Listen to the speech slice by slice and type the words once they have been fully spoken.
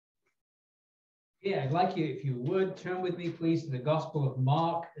Yeah, I'd like you, if you would, turn with me, please, to the Gospel of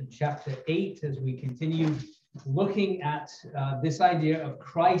Mark, chapter 8, as we continue looking at this idea of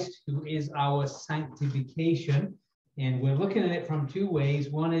Christ, who is our sanctification. And we're looking at it from two ways.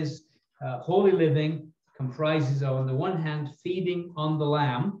 One is holy living comprises of, on the one hand, feeding on the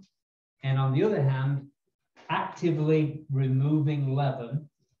lamb, and on the other hand, actively removing leaven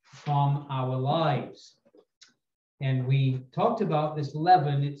from our lives. And we talked about this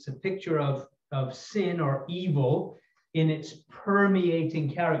leaven. It's a picture of sin or evil in its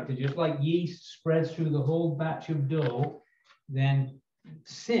permeating character. Just like yeast spreads through the whole batch of dough, then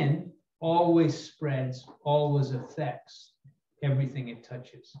sin always spreads, always affects everything it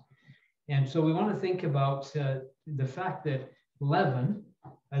touches. And so we want to think about the fact that leaven,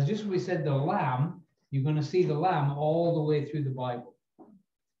 as just we said, the lamb, you're going to see the lamb all the way through the Bible.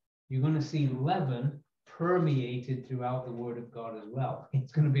 You're going to see leaven permeated throughout the Word of God as well.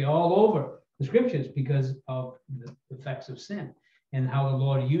 It's going to be all over the scriptures because of the effects of sin and how the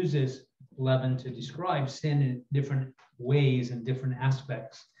Lord uses leaven to describe sin in different ways and different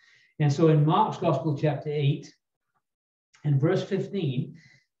aspects. And so in Mark's Gospel, chapter 8 and verse 15,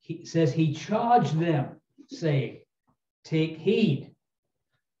 he says, he charged them, saying, take heed,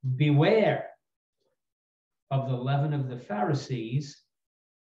 beware of the leaven of the Pharisees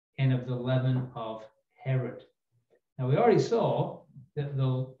and of the leaven of Herod. Now, we already saw that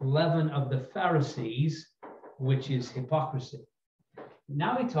the leaven of the Pharisees, which is hypocrisy.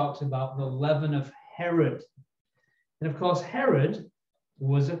 Now he talks about the leaven of Herod. And of course, Herod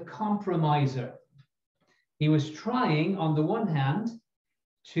was a compromiser. He was trying, on the one hand,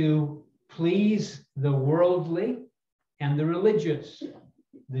 to please the worldly and the religious,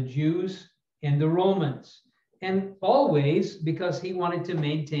 the Jews and the Romans, and always because he wanted to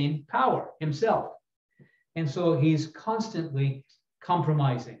maintain power himself. And so he's constantly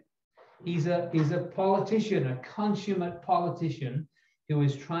compromising. He's a politician, a consummate politician who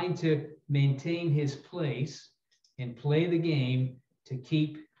is trying to maintain his place and play the game to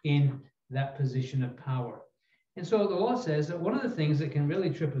keep in that position of power. And so the Lord says that one of the things that can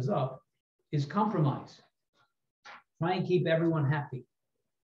really trip us up is compromise. Try and keep everyone happy.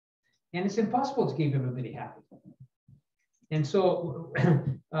 And it's impossible to keep everybody happy. And so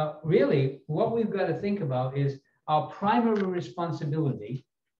really what we've got to think about is our primary responsibility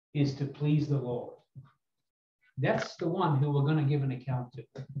is to please the Lord. That's the one who we're going to give an account to.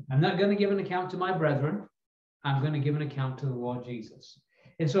 I'm not going to give an account to my brethren. I'm going to give an account to the Lord Jesus.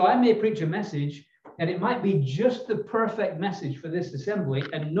 And so I may preach a message, and it might be just the perfect message for this assembly,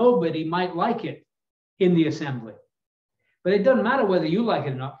 and nobody might like it in the assembly. But it doesn't matter whether you like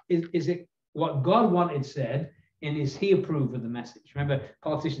it or not. Is it what God wanted said? And is he approve of the message? Remember,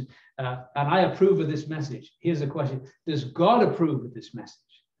 politicians, and I approve of this message. Here's the question. Does God approve of this message?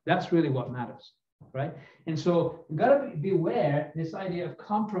 That's really what matters, right? And so we've got to beware this idea of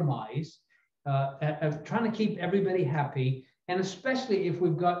compromise, of trying to keep everybody happy, and especially if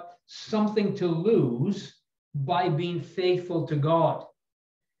we've got something to lose by being faithful to God.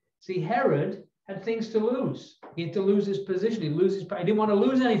 See, Herod had things to lose. He had to lose his position. He didn't want to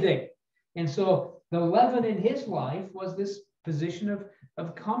lose anything. And so the leaven in his life was this position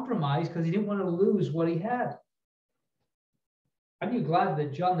of compromise because he didn't want to lose what he had. Aren't you glad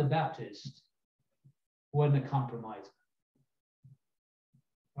that John the Baptist wasn't a compromiser?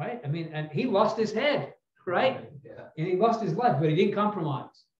 Right? I mean, and he lost his head, right? Yeah. And he lost his life, but he didn't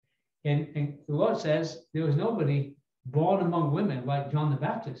compromise. And the Lord says there was nobody born among women like John the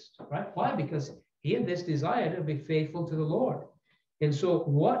Baptist, right? Why? Because he had this desire to be faithful to the Lord. And so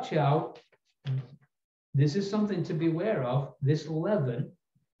watch out. This is something to beware of, this leaven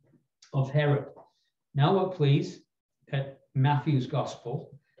of Herod. Now look, please, at Matthew's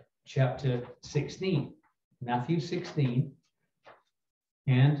Gospel, chapter 16. Matthew 16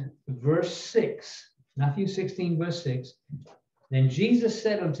 and verse 6. Matthew 16, verse 6. Then Jesus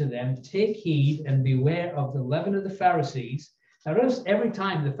said unto them, take heed and beware of the leaven of the Pharisees. Now notice every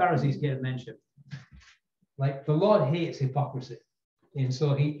time the Pharisees get mentioned, like the Lord hates hypocrisy. And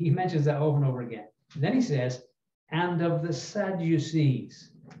so he mentions that over and over again. And then he says, and of the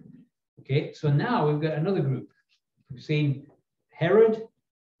Sadducees. Okay, so now we've got another group. We've seen Herod,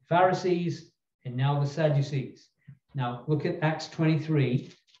 Pharisees, and now the Sadducees. Now look at Acts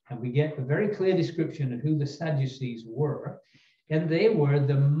 23, and we get a very clear description of who the Sadducees were. And they were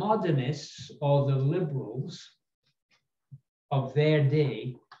the modernists or the liberals of their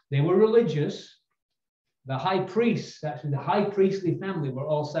day. They were religious. The high priests, actually the high priestly family, were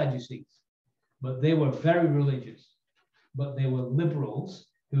all Sadducees. But they were very religious. But they were liberals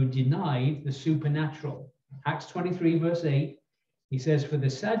who denied the supernatural. Acts 23, verse 8. He says, for the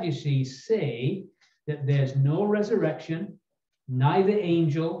Sadducees say that there's no resurrection, neither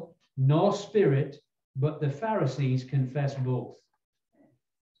angel nor spirit, but the Pharisees confess both.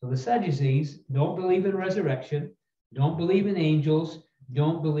 So the Sadducees don't believe in resurrection, don't believe in angels,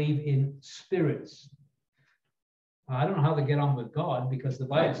 don't believe in spirits. I don't know how they get on with God, because the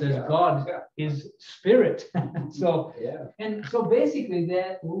Bible says God is spirit. So basically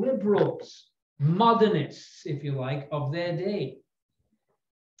they're liberals, modernists, if you like, of their day.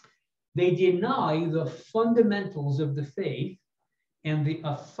 They deny the fundamentals of the faith and the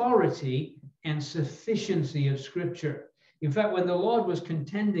authority and sufficiency of Scripture. In fact, when the Lord was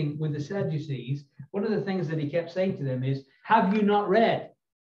contending with the Sadducees, one of the things that he kept saying to them is, have you not read?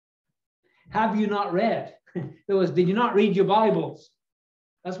 Have you not read? In other words, did you not read your Bibles?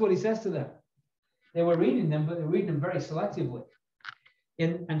 That's what he says to them. They were reading them, but they were reading them very selectively.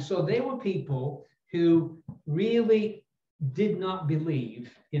 And so they were people who really did not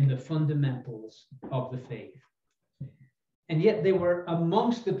believe in the fundamentals of the faith. And yet they were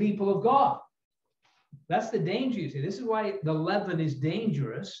amongst the people of God. That's the danger, you see. This is why the leaven is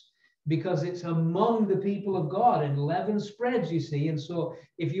dangerous, because it's among the people of God, and leaven spreads, you see. And so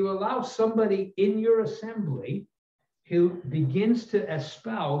if you allow somebody in your assembly who begins to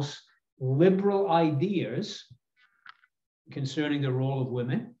espouse liberal ideas concerning the role of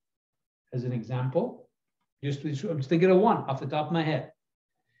women, as an example, I'm just thinking of one off the top of my head.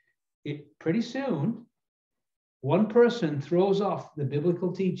 Pretty soon, one person throws off the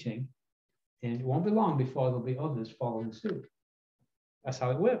biblical teaching, and it won't be long before there'll be others following suit. That's how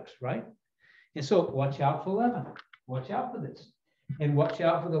it works, right? And so watch out for leaven. Watch out for this. And watch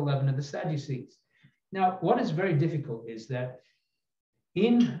out for the leaven of the Sadducees. Now, what is very difficult is that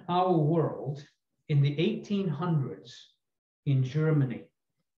in our world, in the 1800s, in Germany,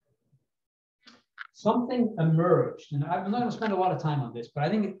 something emerged. And I'm not going to spend a lot of time on this, but I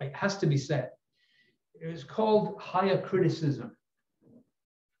think it has to be said. It was called higher criticism,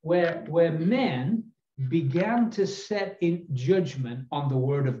 where men began to set in judgment on the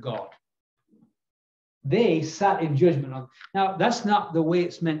word of God. They sat in judgment on. Now, that's not the way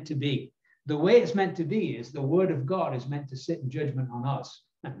it's meant to be. The way it's meant to be is the word of God is meant to sit in judgment on us,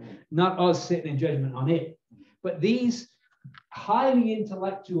 not us sitting in judgment on it. But these highly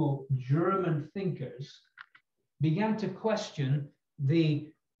intellectual German thinkers began to question the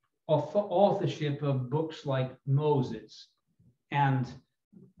authorship of books like Moses and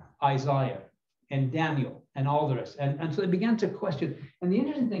Isaiah and Daniel and all the rest. And so they began to question. And the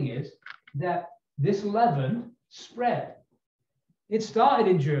interesting thing is that this leaven spread. It started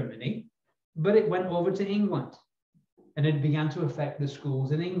in Germany, but it went over to England, and it began to affect the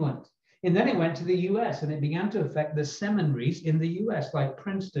schools in England. And then it went to the US, and it began to affect the seminaries in the US, like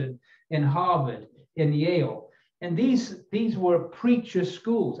Princeton and Harvard and Yale. And these were preacher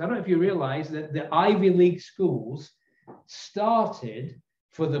schools. I don't know if you realize that the Ivy League schools started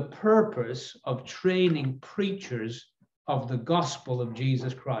for the purpose of training preachers of the gospel of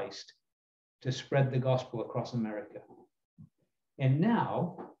Jesus Christ to spread the gospel across America. And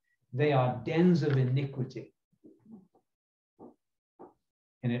now they are dens of iniquity.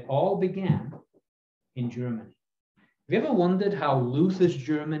 And it all began in Germany. Have you ever wondered how Luther's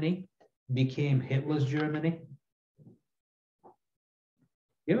Germany became Hitler's Germany?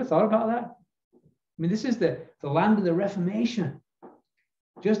 You ever thought about that? I mean, this is the land of the Reformation.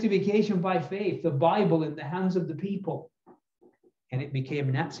 Justification by faith, the Bible in the hands of the people. And it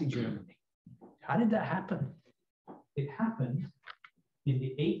became Nazi Germany. How did that happen? It happened in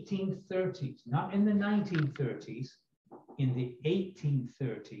the 1830s, not in the 1930s, in the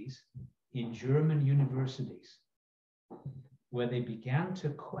 1830s in German universities, where they began to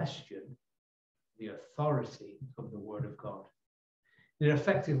question the authority of the Word of God. It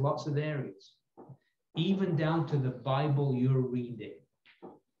affected lots of areas, even down to the Bible you're reading.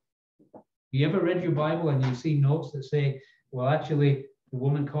 You ever read your Bible and you see notes that say, well, actually, the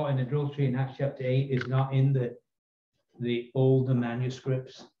woman caught in adultery in Acts chapter 8 is not in the older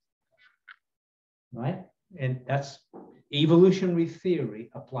manuscripts, right? And that's evolutionary theory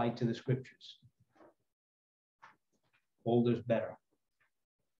applied to the scriptures. Older's better.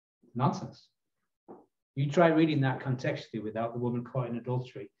 Nonsense. You try reading that contextually without the woman caught in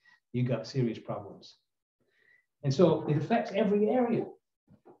adultery, you got serious problems. And so it affects every area.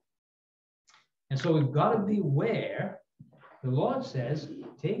 And so we've got to beware. The Lord says,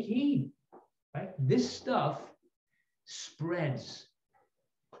 take heed, right? This stuff spreads,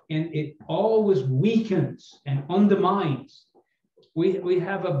 and it always weakens and undermines. We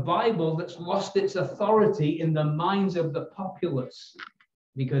have a Bible that's lost its authority in the minds of the populace.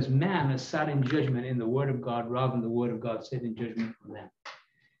 because man has sat in judgment in the word of God rather than the word of God sit in judgment on them.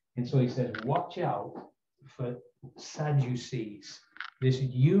 And so he says, watch out for Sadducees, this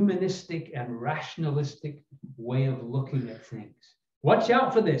humanistic and rationalistic way of looking at things. Watch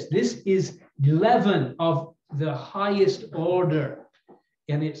out for this. This is leaven of the highest order,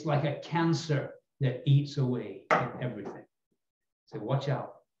 and it's like a cancer that eats away at everything. So watch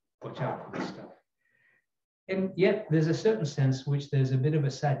out for this stuff. And yet there's a certain sense which there's a bit of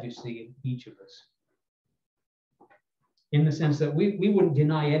a Sadducee in each of us, in the sense that we wouldn't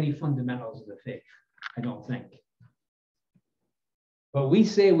deny any fundamentals of the faith, I don't think. But we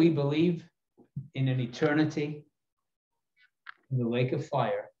say we believe in an eternity in the lake of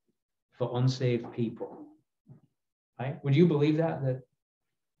fire for unsaved people, right? Would you believe that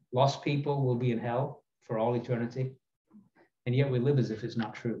lost people will be in hell for all eternity? And yet we live as if it's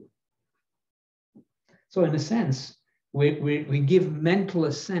not true. So in a sense, we give mental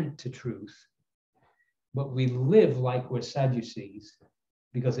assent to truth, but we live like we're Sadducees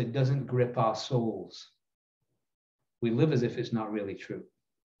because it doesn't grip our souls. We live as if it's not really true.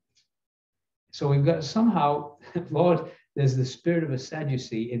 So we've got somehow, Lord, there's the spirit of a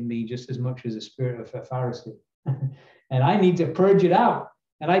Sadducee in me just as much as the spirit of a Pharisee. And I need to purge it out.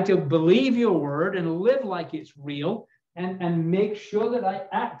 And I need to believe your word and live like it's real and make sure that I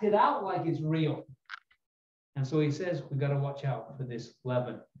act it out like it's real. And so he says, we've got to watch out for this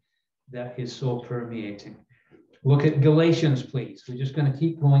leaven that is so permeating. Look at Galatians, please. We're just going to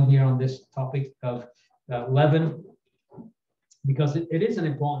keep going here on this topic of leaven, because it is an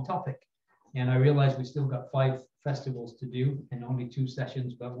important topic. And I realize we still got 5 festivals to do and only 2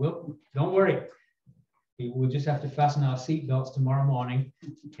 sessions, but don't worry. We'll just have to fasten our seatbelts tomorrow morning,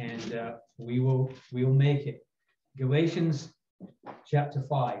 and we'll make it. Galatians chapter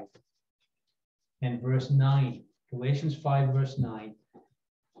 5 and verse 9. Galatians 5 verse 9.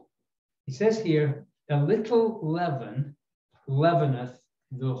 He says here, a little leaven leaveneth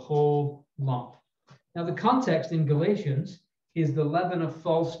the whole lump. Now the context in Galatians is the leaven of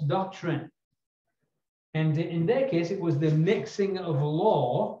false doctrine. And in their case, it was the mixing of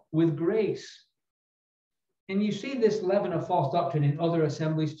law with grace. And you see this leaven of false doctrine in other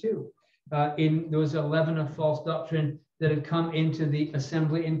assemblies too. There was a leaven of false doctrine that had come into the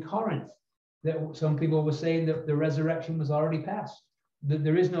assembly in Corinth. That some people were saying that the resurrection was already past, that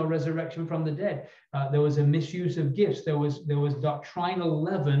there is no resurrection from the dead. There was a misuse of gifts. There was doctrinal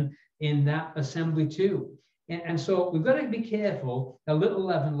leaven in that assembly too. And so we've got to be careful. A little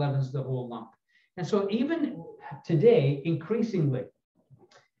leaven leavens the whole lump. And so even today, increasingly,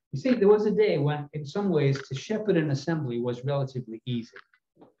 you see, there was a day when, in some ways, to shepherd an assembly was relatively easy,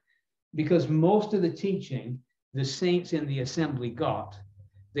 because most of the teaching the saints in the assembly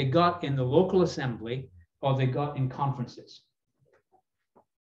they got in the local assembly, or they got in conferences.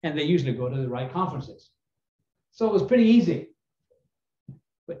 And they usually go to the right conferences. So it was pretty easy.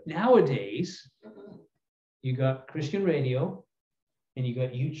 But nowadays, you got Christian radio and you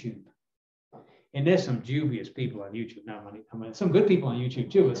got YouTube. And there's some dubious people on YouTube. Now, I mean, some good people on YouTube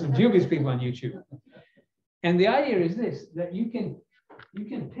too, but some dubious people on YouTube. And the idea is this, that you can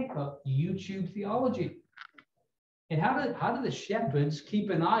pick up YouTube theology. And how do the shepherds keep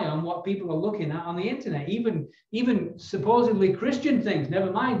an eye on what people are looking at on the internet? Even supposedly Christian things,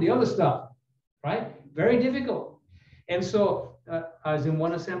 never mind the other stuff, right? Very difficult. And so I was in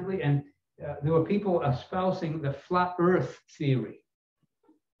one assembly, and there were people espousing the flat earth theory.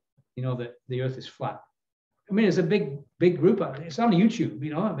 You know, that the earth is flat. I mean, it's a big group. It's on YouTube,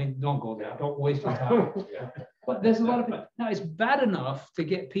 you know. I mean, don't go there. Don't waste your time. But there's a lot of people. Now, it's bad enough to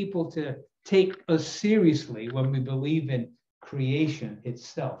get people to take us seriously when we believe in creation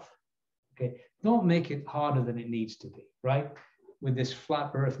itself. Okay, don't make it harder than it needs to be, right? With this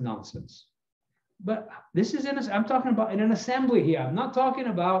flat earth nonsense. But this is I'm talking about in an assembly here. I'm not talking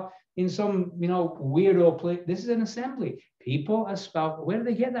about in some, weirdo place. This is an assembly. People espouse. Where do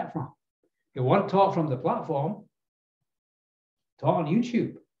they get that from? They want to talk from the platform, talk on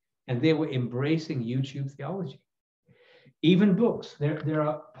YouTube. And they were embracing YouTube theology. Even books. There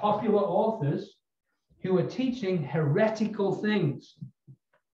are popular authors who are teaching heretical things.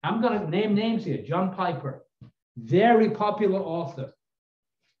 I'm going to name names here. John Piper, very popular author.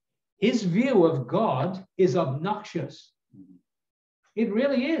 His view of God is obnoxious. It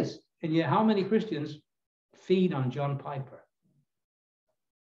really is. And yet, how many Christians feed on John Piper?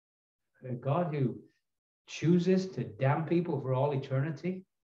 A God who chooses to damn people for all eternity,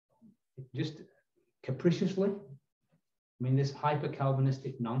 just capriciously. I mean, this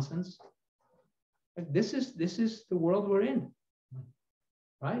hyper-Calvinistic nonsense. This is the world we're in,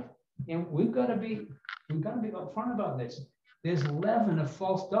 right? And we've got to be upfront about this. There's leaven of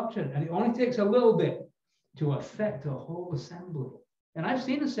false doctrine, and it only takes a little bit to affect a whole assembly. And I've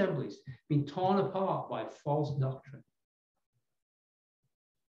seen assemblies being torn apart by false doctrine.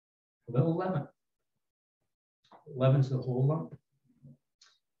 A little leaven. Leaven's the whole lump.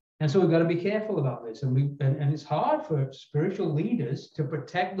 And so we've got to be careful about this. And it's hard for spiritual leaders to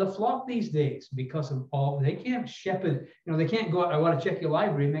protect the flock these days because of all, they can't shepherd, they can't go out, I want to check your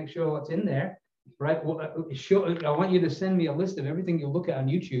library and make sure what's in there, right? Well, I want you to send me a list of everything you look at on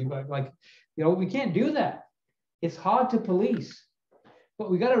YouTube. We can't do that. It's hard to police.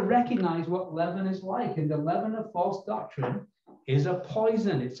 But we got to recognize what leaven is like. And the leaven of false doctrine is a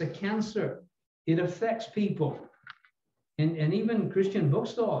poison. It's a cancer. It affects people. And even Christian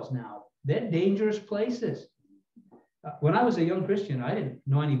bookstores now, they're dangerous places. When I was a young Christian, I didn't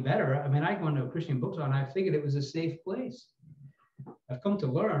know any better. I mean, I went to a Christian bookstore and I figured it was a safe place. I've come to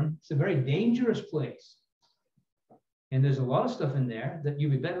learn it's a very dangerous place. And there's a lot of stuff in there that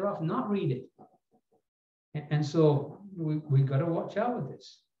you'd be better off not reading. And so we got to watch out with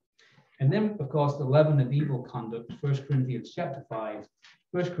this. And then, of course, the leaven of evil conduct, 1 Corinthians chapter 5.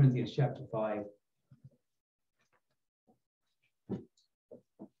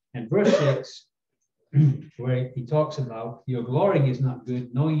 And verse 6, where he talks about, your glorying is not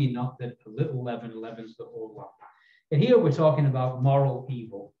good, know ye not that a little leaven leavens the whole lump. And here we're talking about moral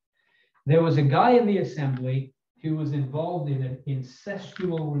evil. There was a guy in the assembly who was involved in an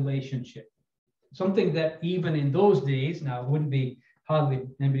incestual relationship. Something that even in those days, now it wouldn't be hardly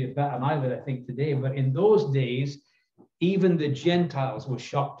maybe a bat an eyelid, I think, today, but in those days, even the Gentiles were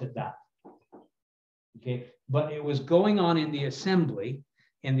shocked at that. Okay, but it was going on in the assembly,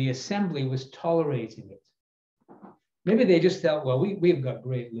 and the assembly was tolerating it. Maybe they just felt, well, we've got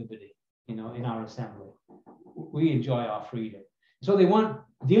great liberty, in our assembly. We enjoy our freedom. So they weren't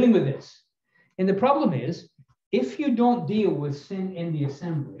dealing with this. And the problem is, if you don't deal with sin in the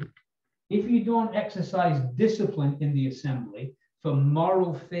assembly, if you don't exercise discipline in the assembly for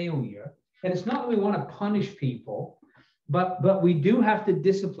moral failure, and it's not that we want to punish people, but we do have to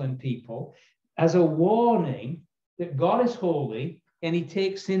discipline people as a warning that God is holy and he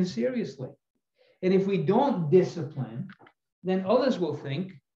takes sin seriously. And if we don't discipline, then others will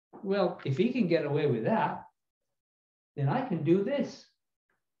think, well, if he can get away with that, then I can do this.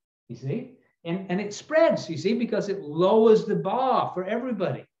 You see? And it spreads, you see, because it lowers the bar for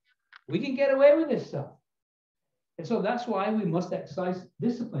everybody. We can get away with this stuff. And so that's why we must exercise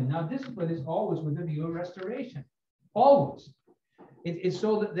discipline. Now, discipline is always with a view of restoration. Always. It's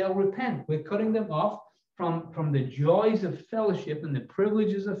so that they'll repent. We're cutting them off from the joys of fellowship and the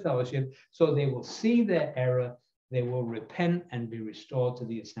privileges of fellowship, so they will see their error, they will repent and be restored to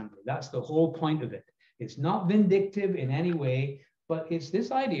the assembly. That's the whole point of it. It's not vindictive in any way, but it's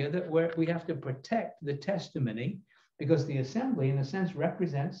this idea that we have to protect the testimony, because the assembly, in a sense,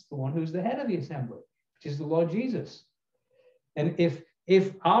 represents the one who's the head of the assembly, which is the Lord Jesus. And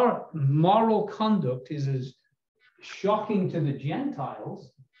if our moral conduct is as shocking to the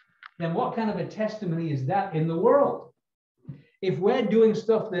Gentiles, then what kind of a testimony is that in the world? If we're doing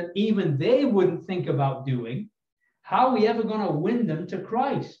stuff that even they wouldn't think about doing, how are we ever going to win them to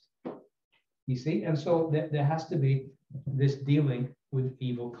Christ? You see? And so there has to be this dealing with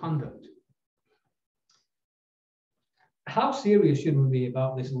evil conduct. How serious should we be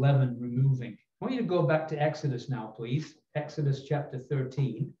about this leaven removing? I want you to go back to Exodus now, please. Exodus chapter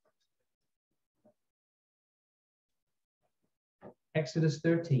 13. Exodus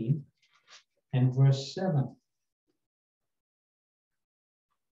 13 and verse 7.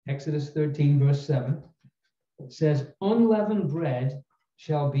 Exodus 13, verse 7. It says, unleavened bread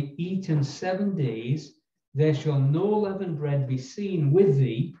shall be eaten 7 days. There shall no leavened bread be seen with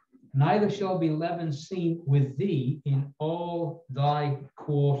thee, neither shall be leaven seen with thee in all thy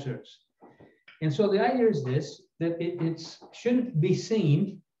quarters. And so the idea is this, that it shouldn't be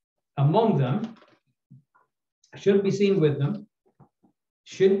seen among them, shouldn't be seen with them,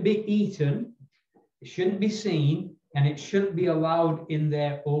 shouldn't be eaten, it shouldn't be seen, and it shouldn't be allowed in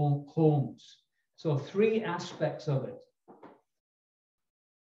their own homes. So 3 aspects of it.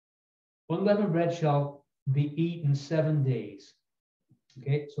 Unleavened bread shall be eaten 7 days.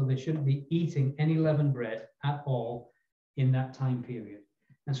 Okay, so they shouldn't be eating any leavened bread at all in that time period.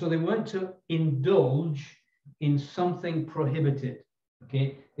 And so they weren't to indulge in something prohibited.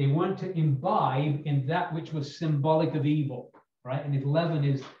 Okay, they weren't to imbibe in that which was symbolic of evil, right? And if leaven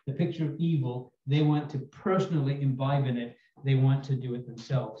is the picture of evil, they weren't to personally imbibe in it. They weren't to do it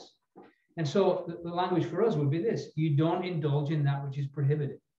themselves. And so the language for us would be this: you don't indulge in that which is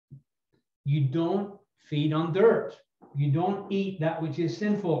prohibited. You don't feed on dirt. You don't eat that which is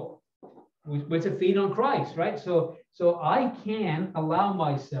sinful. we're to feed on Christ, right? So I can allow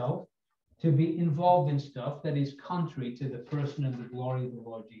myself to be involved in stuff that is contrary to the person and the glory of the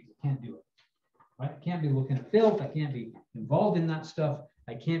Lord Jesus. I can't do it, right? I can't be looking at filth. I can't be involved in that stuff.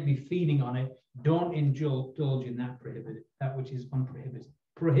 I can't be feeding on it. Don't indulge in that which is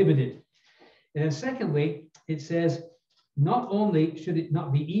prohibited. And then secondly, it says, not only should it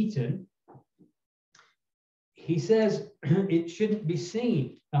not be eaten, he says it shouldn't be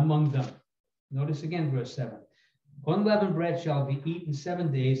seen among them. Notice again, verse 7. Unleavened bread shall be eaten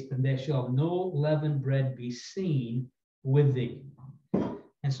 7 days, and there shall no leavened bread be seen with thee.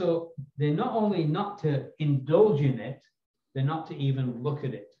 And so they're not only not to indulge in it, they're not to even look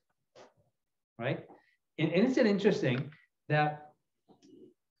at it, right? And it's interesting that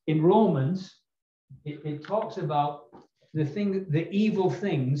in Romans, it talks about the evil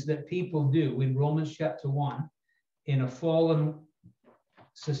things that people do in Romans chapter 1 in a fallen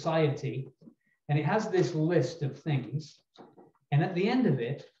society. And it has this list of things. And at the end of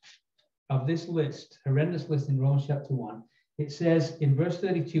it, of this list, horrendous list in Romans chapter 1, it says in verse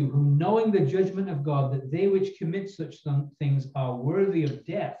 32, who knowing the judgment of God, that they which commit such things are worthy of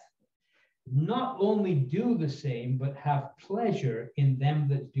death, not only do the same, but have pleasure in them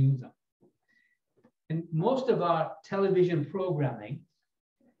that do them. And most of our television programming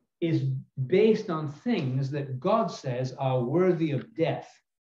is based on things that God says are worthy of death.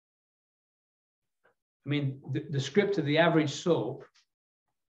 I mean, the script of the average soap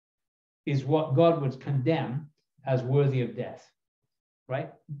is what God would condemn as worthy of death,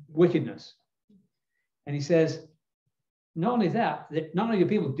 right? Wickedness. And he says, not only that not only do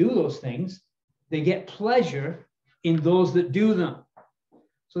people do those things, they get pleasure in those that do them.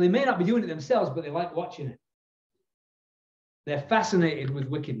 So they may not be doing it themselves, but they like watching it. They're fascinated with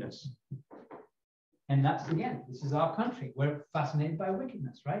wickedness. And that's, again, this is our country. We're fascinated by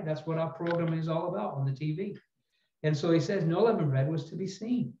wickedness, right? That's what our program is all about on the TV. And so he says, no leavened bread was to be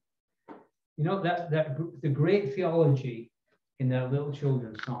seen. You know, that the great theology in that little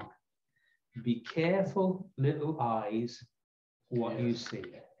children's song. Be careful, little eyes, what you see.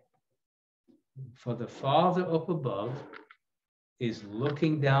 For the Father up above is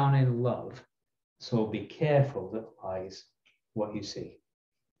looking down in love. So be careful, little eyes, what you see.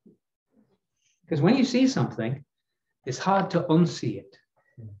 Because when you see something, it's hard to unsee it.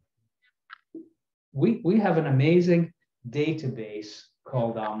 We have an amazing database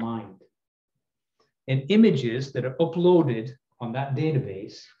called our mind. And images that are uploaded on that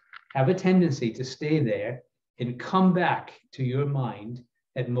database have a tendency to stay there and come back to your mind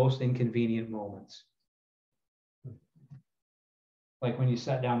at most inconvenient moments. Like when you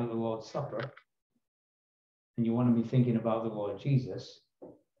sat down at the Lord's Supper and you want to be thinking about the Lord Jesus,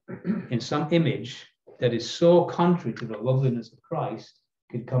 in some image that is so contrary to the loveliness of Christ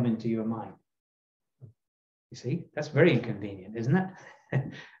could come into your mind. You see, that's very inconvenient, isn't it?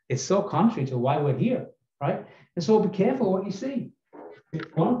 It's so contrary to why we're here, right? And so be careful what you see.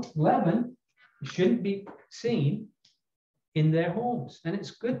 Leaven shouldn't be seen in their homes. And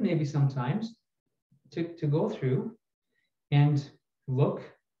it's good maybe sometimes to go through and look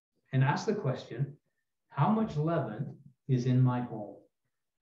and ask the question, how much leaven is in my home?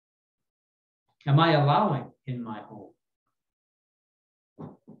 Am I allowing in my home?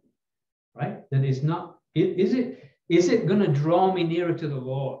 Right? That is not, is it going to draw me nearer to the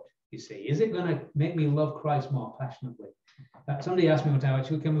Lord? You see, is it going to make me love Christ more passionately? Somebody asked me one time,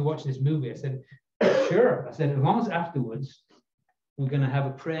 actually, can we watch this movie? I said, sure. I said, as long as afterwards, we're going to have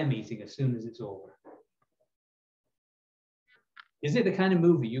a prayer meeting as soon as it's over. Is it the kind of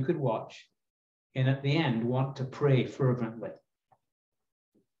movie you could watch and at the end want to pray fervently?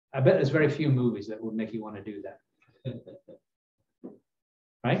 I bet there's very few movies that would make you want to do that.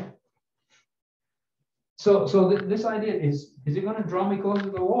 Right? So this idea is it going to draw me closer to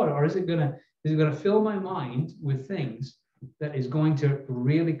the Lord, or is it going to fill my mind with things that is going to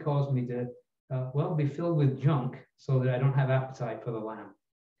really cause me to, be filled with junk so that I don't have appetite for the Lamb?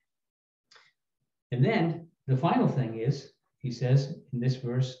 And then the final thing is, he says in this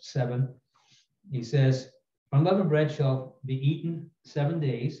verse 7, he says, unleavened bread shall be eaten 7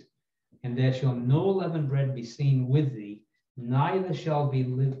 days, and there shall no leavened bread be seen with thee, neither shall be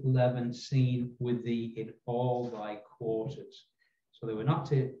leaven seen with thee in all thy quarters. So they were not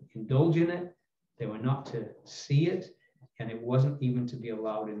to indulge in it, they were not to see it, and it wasn't even to be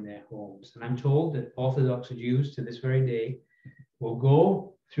allowed in their homes. And I'm told that Orthodox Jews to this very day will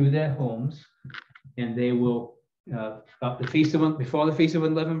go through their homes and they will, before the Feast of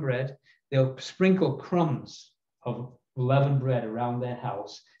Unleavened Bread, they'll sprinkle crumbs of leavened bread around their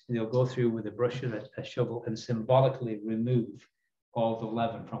house, and they'll go through with a brush and a shovel and symbolically remove all the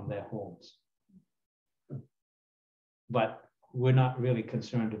leaven from their homes. But we're not really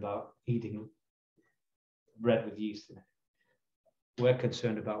concerned about eating bread with yeast in it. We're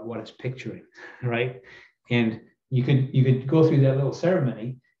concerned about what it's picturing, right? And you could go through that little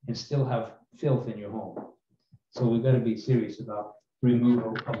ceremony and still have filth in your home. So we've got to be serious about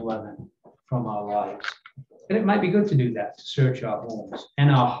removal of leaven from our lives. And it might be good to do that, to search our homes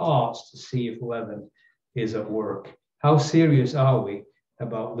and our hearts to see if leaven is at work. How serious are we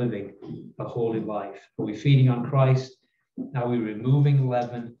about living a holy life? Are we feeding on Christ? Are we removing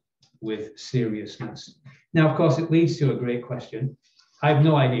leaven with seriousness? Now, of course, it leads to a great question. I have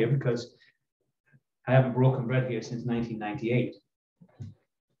no idea because I haven't broken bread here since 1998.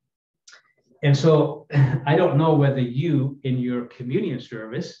 And so I don't know whether you, in your communion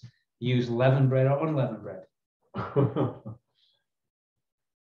service, use leavened bread or unleavened bread.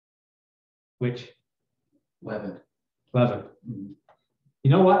 Which? Leavened. Leavened. You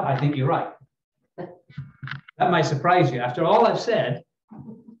know what? I think you're right. That might surprise you. After all I've said,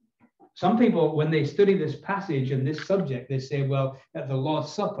 some people, when they study this passage and this subject, they say, well, at the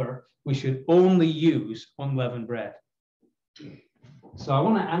Lord's Supper, we should only use unleavened bread. So I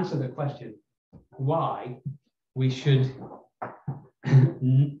want to answer the question, why we should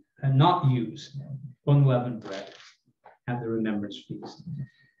not use unleavened bread at the Remembrance Feast.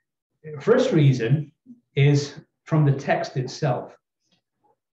 First reason is from the text itself.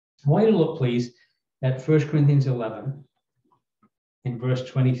 I want you to look, please, at 1 Corinthians 11 in verse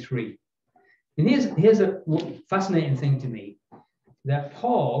 23. And here's a fascinating thing to me, that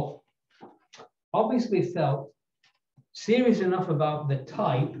Paul obviously felt serious enough about the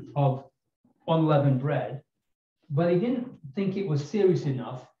type of unleavened bread, but he didn't think it was serious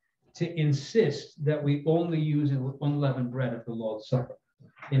enough to insist that we only use unleavened bread at the Lord's Supper.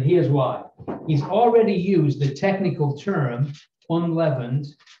 And here's why. He's already used the technical term unleavened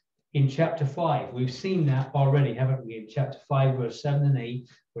in chapter 5. We've seen that already, haven't we? In chapter 5, verse 7 and 8,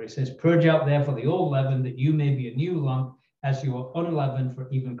 where it says, purge out therefore the old leaven, that you may be a new lump, as you are unleavened, for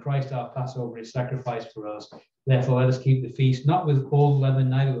even Christ our Passover is sacrificed for us. Therefore, let us keep the feast, not with old leaven,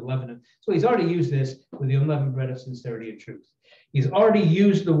 neither with leaven. So he's already used this with the unleavened bread of sincerity and truth. He's already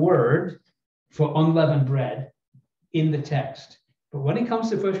used the word for unleavened bread in the text. But when it comes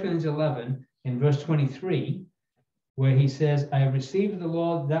to 1 Corinthians 11, in verse 23, where he says, I have received of the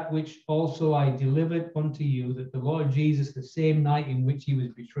Lord that which also I delivered unto you, that the Lord Jesus, the same night in which he was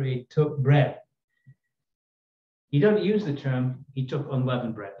betrayed, took bread. He doesn't use the term, he took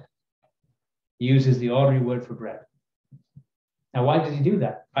unleavened bread. He uses the ordinary word for bread. Now, why did he do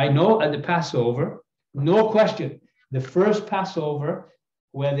that? I know at the Passover, no question, the first Passover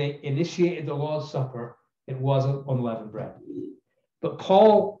where they initiated the Lord's Supper, it wasn't unleavened bread. But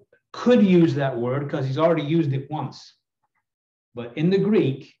Paul could use that word because he's already used it once. But in the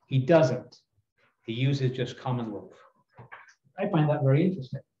Greek, he doesn't. He uses just common loaf. I find that very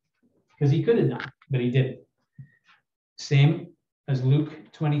interesting because he could have done, but he didn't. Same as Luke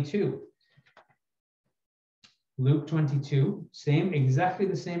 22. Luke 22, exactly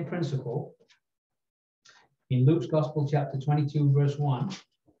the same principle. In Luke's Gospel, chapter 22, verse 1,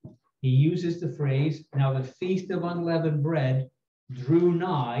 he uses the phrase, now the feast of unleavened bread drew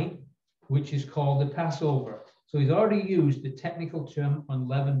nigh, which is called the Passover. So he's already used the technical term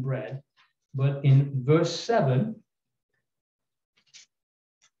unleavened bread, but in verse 7,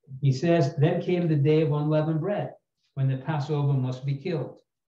 he says, then came the day of unleavened bread, when the Passover must be killed.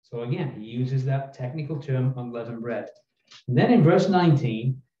 So again, he uses that technical term unleavened bread. And then in verse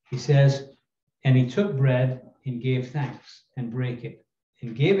 19, he says, and he took bread and gave thanks and brake it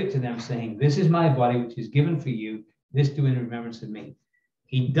and gave it to them, saying, this is my body, which is given for you. This do in remembrance of me.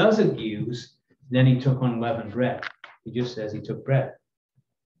 He doesn't use, then he took unleavened bread. He just says he took bread.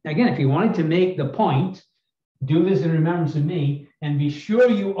 Now, again, if you wanted to make the point, do this in remembrance of me, and be sure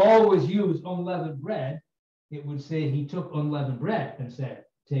you always use unleavened bread, it would say he took unleavened bread and said,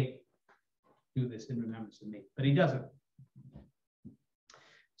 do this in remembrance of me. But he doesn't.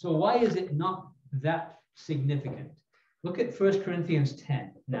 So why is it not that significant? Look at 1 Corinthians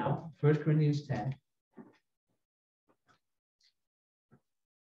 10 now. 1 Corinthians 10.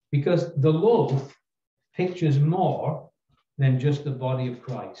 Because the loaf pictures more than just the body of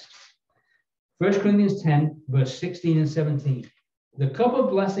Christ. 1 Corinthians 10, verse 16 and 17. The cup of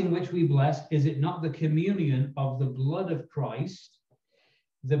blessing which we bless, is it not the communion of the blood of Christ?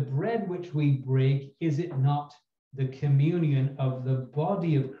 The bread which we break, is it not the communion of the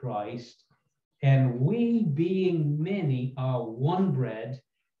body of Christ? And we, being many, are one bread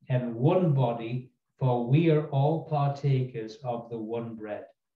and one body, for we are all partakers of the one bread.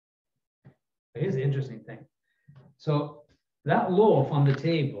 Here's the interesting thing. So that loaf on the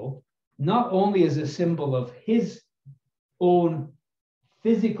table not only is a symbol of his own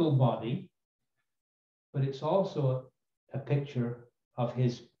physical body, but it's also a picture of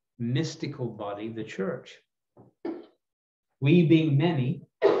his mystical body, the church. We, being many,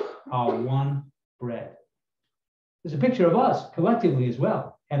 are one bread. There's a picture of us collectively as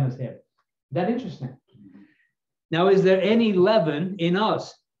well, Emma's here. Is that interesting? Now, is there any leaven in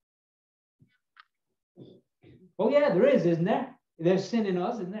us? Oh, yeah, there is, isn't there? There's sin in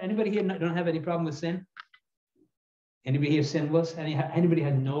us, isn't there? Anybody here don't have any problem with sin? Anybody here sinless? Anybody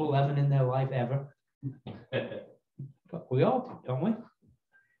had no leaven in their life ever? But we all do, don't we?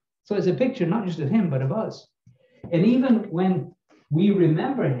 So it's a picture not just of him, but of us. And even when we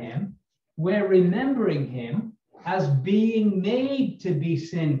remember him, we're remembering him as being made to be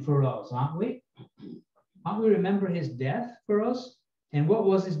sin for us, aren't we? Aren't we remember his death for us? And what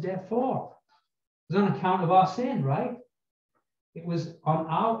was his death for? It was on account of our sin, right? It was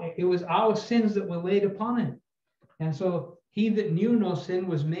our sins that were laid upon him. And so he that knew no sin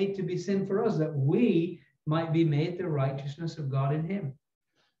was made to be sin for us, that we might be made the righteousness of God in him.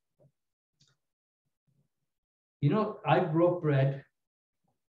 You know, I broke bread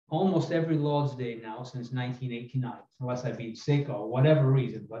almost every Lord's Day now since 1989, unless I've been sick or whatever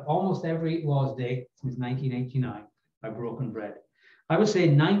reason, but almost every Lord's Day since 1989, I've broken bread. I would say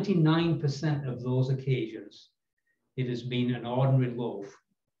 99% of those occasions, it has been an ordinary loaf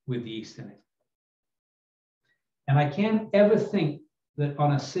with yeast in it. And I can't ever think that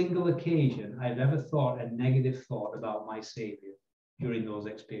on a single occasion I've ever thought a negative thought about my Savior during those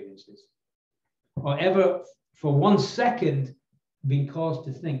experiences, or ever for 1 second been caused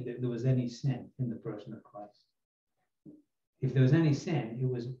to think that there was any sin in the person of Christ. If there was any sin, it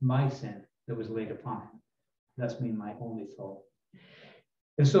was my sin that was laid upon him. That's been my only thought.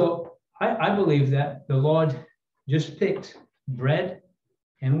 And so I believe that the Lord just picked bread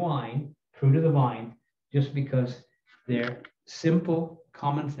and wine, fruit of the vine, just because they're simple,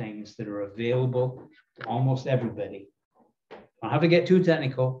 common things that are available to almost everybody. Don't have to get too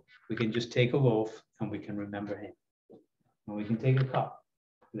technical. We can just take a loaf and we can remember him. And we can take a cup,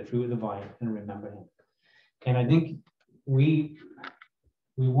 the fruit of the vine, and remember him. And I think we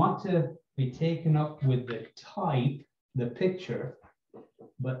want to be taken up with the type, the picture,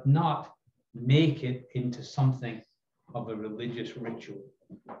 but not make it into something of a religious ritual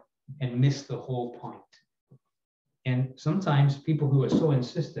and miss the whole point. And sometimes people who are so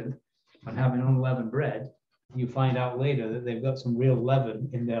insistent on having unleavened bread, you find out later that they've got some real leaven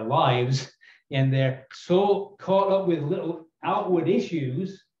in their lives, and they're so caught up with little outward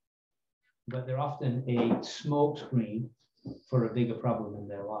issues, but they're often a smokescreen for a bigger problem in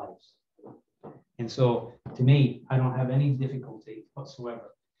their lives. And so, to me, I don't have any difficulty whatsoever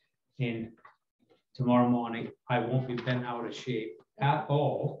in tomorrow morning. I won't be bent out of shape at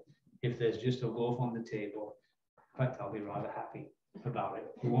all if there's just a loaf on the table. In fact, I'll be rather happy about it.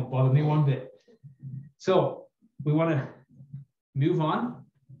 It won't bother me one bit. So we want to move on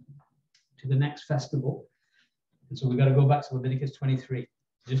to the next festival. And so we've got to go back to Leviticus 23,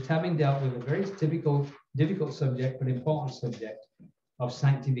 just having dealt with a very difficult subject, but important subject of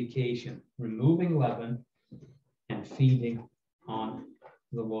sanctification, removing leaven and feeding on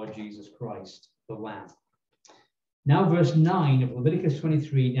the Lord Jesus Christ, the Lamb. Now, verse 9 of Leviticus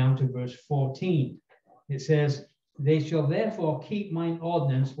 23 down to verse 14, it says, "They shall therefore keep mine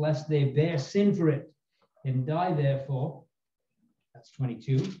ordinance, lest they bear sin for it, and die therefore." That's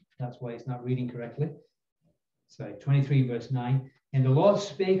 22. That's why it's not reading correctly. Sorry, 23 verse 9. "And the Lord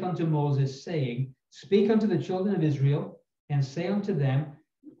spake unto Moses, saying, Speak unto the children of Israel, and say unto them,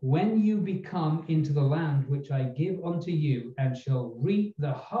 When you be come into the land which I give unto you, and shall reap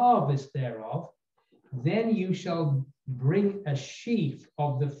the harvest thereof, then you shall bring a sheaf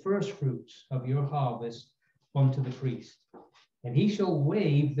of the firstfruits of your harvest unto the priest. And he shall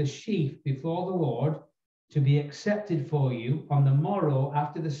wave the sheaf before the Lord to be accepted for you. On the morrow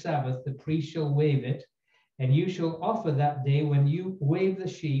after the Sabbath, the priest shall wave it. And you shall offer that day when you wave the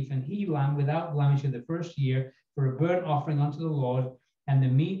sheaf and he lamb without blemish of the first year for a burnt offering unto the Lord. And the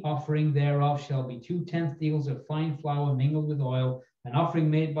meat offering thereof shall be 2/10 deals of fine flour mingled with oil, an offering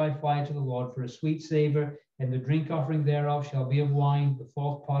made by fire to the Lord for a sweet savor. And the drink offering thereof shall be of wine, the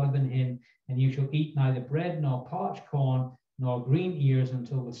 4th part of an hin. And you shall eat neither bread nor parched corn nor green ears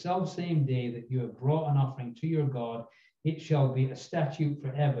until the selfsame day that you have brought an offering to your God. It shall be a statute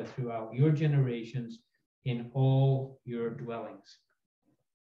forever throughout your generations in all your dwellings."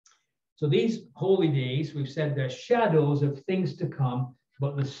 So these holy days, we've said they're shadows of things to come,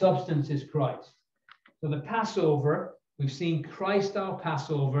 but the substance is Christ. So the Passover, we've seen Christ our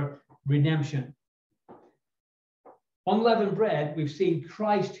Passover, redemption. Unleavened bread, we've seen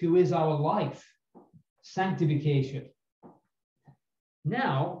Christ, who is our life, sanctification.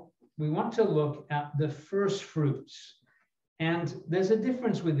 Now, we want to look at the first fruits. And there's a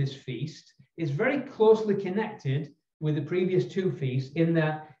difference with this feast. It's very closely connected with the previous two feasts in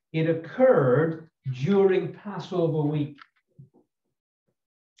that it occurred during Passover week.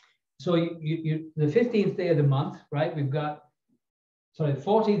 So the 15th day of the month, right? We've got, sorry, the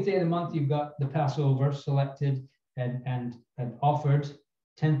 14th day of the month, you've got the Passover selected and offered.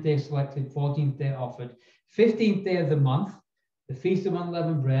 10th day selected, 14th day offered. 15th day of the month, the Feast of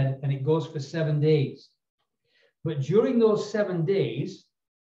Unleavened Bread, and it goes for 7 days. But during those 7 days,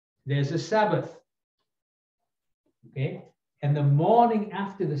 there's a Sabbath. Okay? And the morning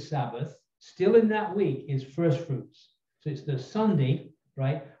after the Sabbath, still in that week, is first fruits. So it's the Sunday,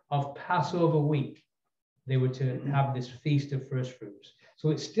 right, of Passover week. They were to have this feast of first fruits. So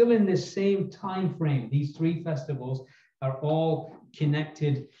it's still in this same time frame. These three festivals are all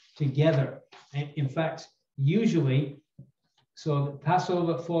connected together. In fact, usually, so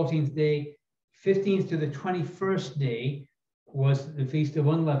Passover, 14th day, 15th to the 21st day was the Feast of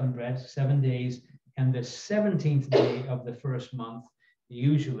Unleavened Bread, 7 days, and the 17th day of the first month,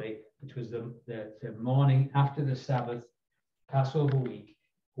 usually, which was the morning after the Sabbath, Passover week,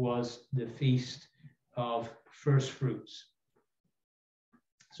 was the Feast of First Fruits.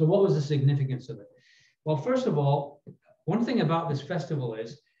 So what was the significance of it? Well, first of all, one thing about this festival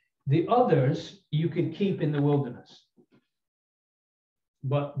is the others you could keep in the wilderness.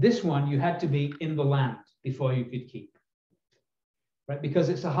 But this one, you had to be in the land before you could keep, right? Because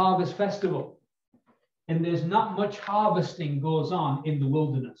it's a harvest festival. And there's not much harvesting goes on in the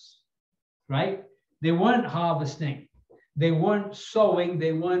wilderness, right? They weren't harvesting. They weren't sowing.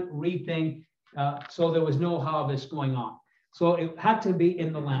 They weren't reaping. So there was no harvest going on. So it had to be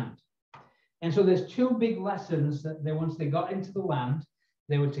in the land. And so there's two big lessons that once they got into the land,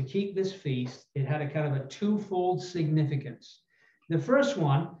 they were to keep this feast. It had a kind of a twofold significance. The first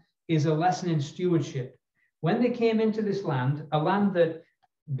one is a lesson in stewardship. When they came into this land, a land that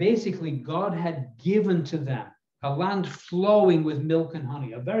basically God had given to them, a land flowing with milk and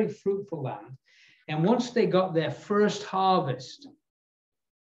honey, a very fruitful land. And once they got their first harvest,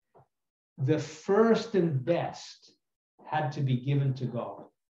 the first and best had to be given to God.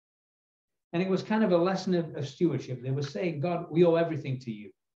 And it was kind of a lesson of stewardship. They were saying, God, we owe everything to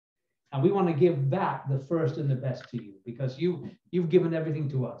you. And we want to give back the first and the best to you because you've given everything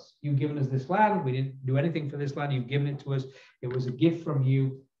to us. You've given us this land. We didn't do anything for this land. You've given it to us. It was a gift from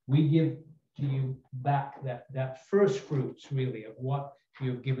you. We give to you back that first fruits, really, of what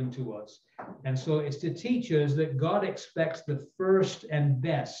you've given to us. And so it's to teach us that God expects the first and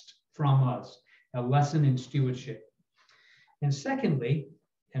best from us, a lesson in stewardship. And secondly,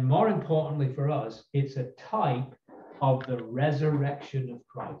 and more importantly for us, it's a type of the resurrection of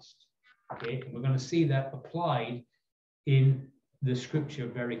Christ. Okay, and we're going to see that applied in the scripture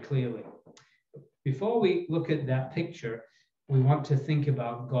very clearly. Before we look at that picture, we want to think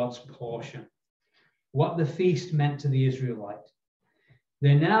about God's portion, what the feast meant to the Israelites.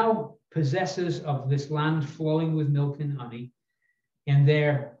 They're now possessors of this land flowing with milk and honey, and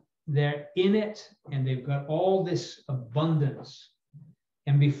they're in it, and they've got all this abundance.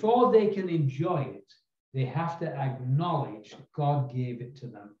 And before they can enjoy it, they have to acknowledge God gave it to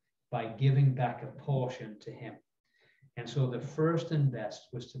them by giving back a portion to him. And so the first and best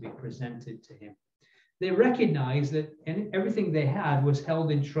was to be presented to him. They recognized that everything they had was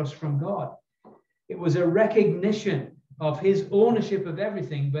held in trust from God. It was a recognition of his ownership of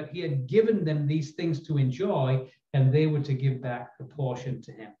everything, but he had given them these things to enjoy, and they were to give back a portion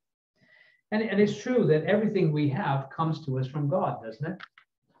to him. And it's true that everything we have comes to us from God, doesn't it?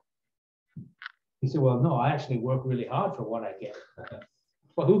 You say, well, no, I actually work really hard for what I get.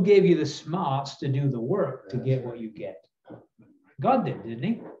 Well, who gave you the smarts to do the work to get what you get? God did, didn't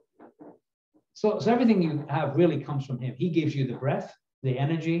he? So everything you have really comes from him. He gives you the breath, the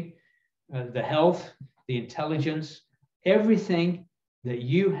energy, the health, the intelligence. Everything that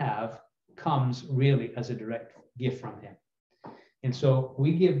you have comes really as a direct gift from him. And so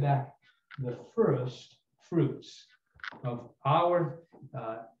we give back the first fruits of our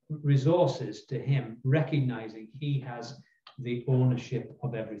resources to him, recognizing he has the ownership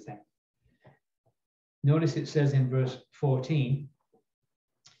of everything. Notice it says in verse 14,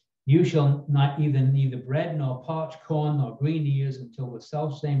 you shall not eat neither bread nor parched corn nor green ears until the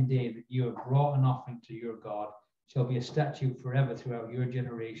selfsame day that you have brought an offering to your God shall be a statute forever throughout your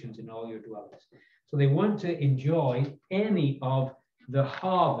generations in all your dwellings. So they weren't to enjoy any of the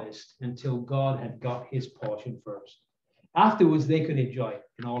harvest until God had got his portion first. Afterwards, they could enjoy it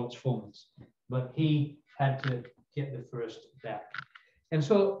in all its fullness, but he had to get the first back. And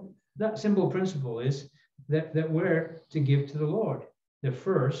so that simple principle is that we're to give to the Lord the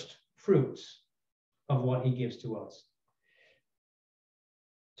first fruits of what he gives to us.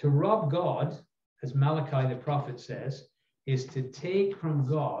 To rob God, as Malachi the prophet says, is to take from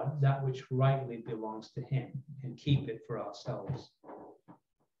God that which rightly belongs to him and keep it for ourselves.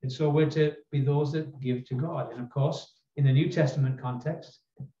 And so we're to be those that give to God. And of course, in the New Testament context,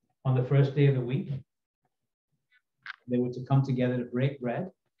 on the first day of the week, they were to come together to break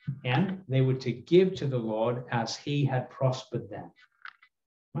bread, and they were to give to the Lord as he had prospered them.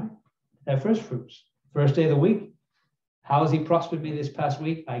 Right? Their first fruits. First day of the week. How has he prospered me this past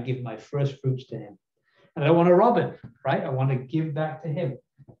week? I give my first fruits to him. And I don't want to rob it, right? I want to give back to him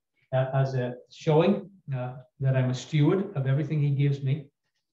as a showing that I'm a steward of everything he gives me.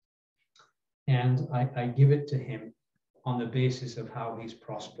 And I give it to him on the basis of how he's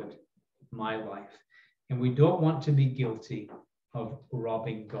prospered my life. And we don't want to be guilty of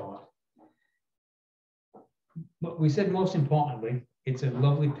robbing God. But we said most importantly, it's a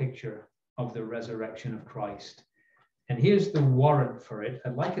lovely picture of the resurrection of Christ. And here's the warrant for it.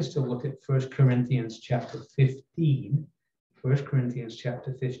 I'd like us to look at 1 Corinthians chapter 15. 1 Corinthians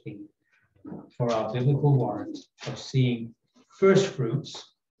chapter 15 for our biblical warrant of seeing first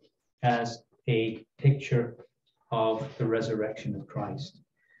fruits as a picture of the resurrection of Christ.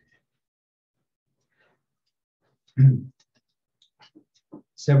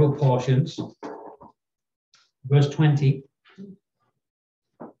 Several portions. Verse 20,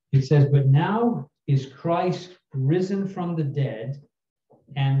 it says, "But now is Christ risen from the dead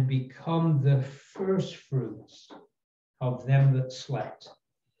and become the first fruits of them that slept.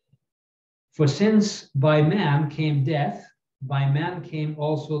 For since by man came death, by man came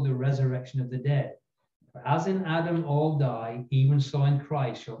also the resurrection of the dead. For as in Adam all die, even so in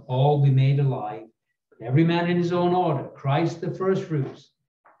Christ shall all be made alive, every man in his own order, Christ the first fruits,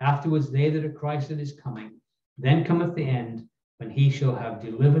 afterwards they that are Christ at his coming. Then cometh the end, when he shall have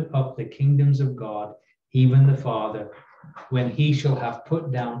delivered up the kingdoms of God, even the Father, when he shall have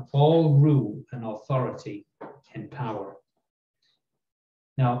put down all rule and authority and power."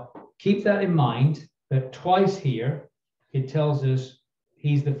 Now, keep that in mind, that twice here, it tells us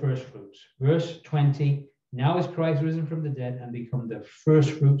he's the first fruits. Verse 20, "Now is Christ risen from the dead and become the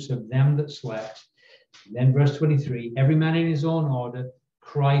first fruits of them that slept." And then verse 23, "Every man in his own order,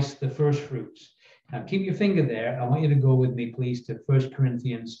 Christ the first fruits." Now, keep your finger there. I want you to go with me, please, to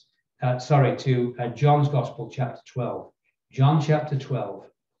John's Gospel, chapter 12. John chapter 12.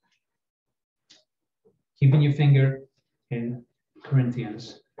 Keeping your finger in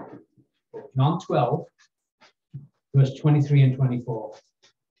Corinthians. John 12, verse 23 and 24.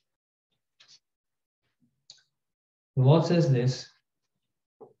 The Lord says this,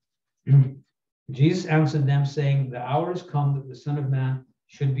 "Jesus answered them, saying, The hour is come that the Son of Man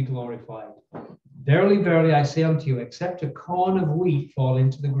should be glorified. Verily, verily, I say unto you, except a corn of wheat fall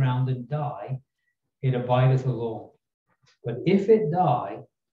into the ground and die, it abideth alone. But if it die,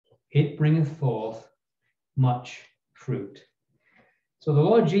 it bringeth forth much fruit." So the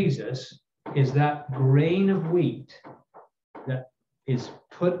Lord Jesus is that grain of wheat that is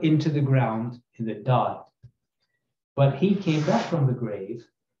put into the ground and that died. But he came back from the grave,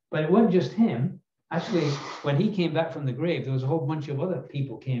 but it wasn't just him. Actually, when he came back from the grave, there was a whole bunch of other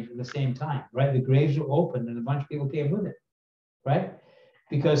people came at the same time, right? The graves were opened and a bunch of people came with it, right?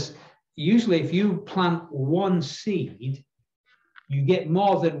 Because usually if you plant one seed, you get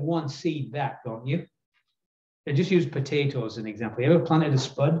more than one seed back, don't you? I just use potatoes as an example. You ever planted a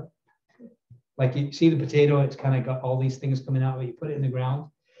spud? Like you see the potato, it's kind of got all these things coming out of it. You put it in the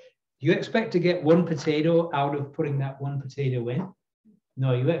ground. Do you expect to get one potato out of putting that one potato in?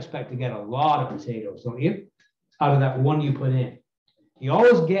 No, you expect to get a lot of potatoes, don't you? Out of that one you put in. You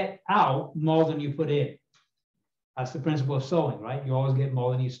always get out more than you put in. That's the principle of sowing, right? You always get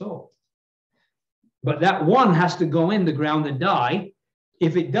more than you sow. But that one has to go in the ground and die.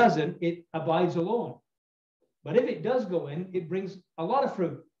 If it doesn't, it abides alone. But if it does go in, it brings a lot of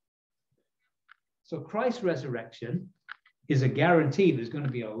fruit. So Christ's resurrection is a guarantee there's going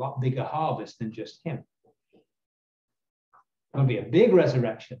to be a lot bigger harvest than just him. It's going to be a big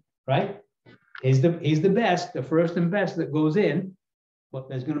resurrection, right? He's the best, the first and best that goes in, but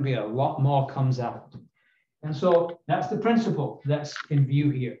there's going to be a lot more comes out. And so that's the principle that's in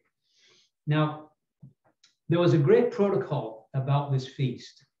view here. Now, there was a great protocol about this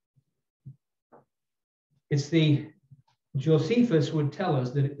feast. It's Josephus would tell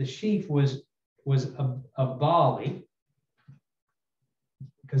us that the sheaf was a barley,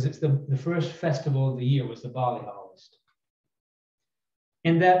 because it's the first festival of the year was the barley harvest.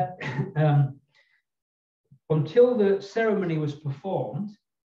 And that until the ceremony was performed,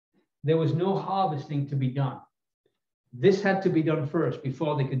 there was no harvesting to be done. This had to be done first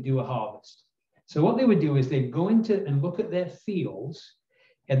before they could do a harvest. So what they would do is they'd go into and look at their fields,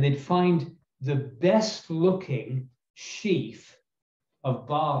 and they'd find the best looking sheaf of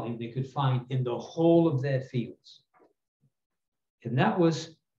barley they could find in the whole of their fields. And that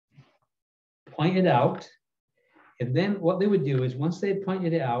was pointed out. And then what they would do is once they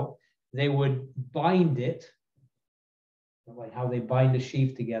pointed it out, they would bind it, like how they bind a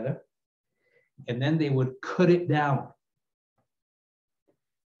sheaf together, and then they would cut it down.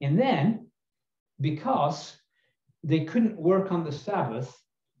 And then, because they couldn't work on the Sabbath,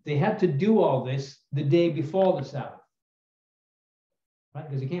 they had to do all this the day before the Sabbath, right?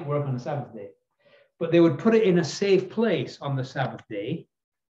 Because you can't work on the Sabbath day. But they would put it in a safe place on the Sabbath day.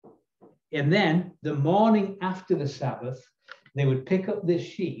 And then the morning after the Sabbath, they would pick up this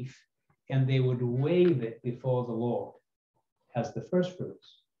sheaf and they would wave it before the Lord as the first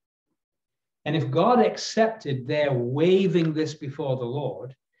fruits. And if God accepted their waving this before the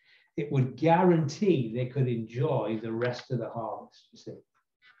Lord, it would guarantee they could enjoy the rest of the harvest, you see.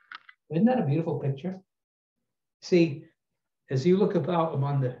 Isn't that a beautiful picture? See, as you look about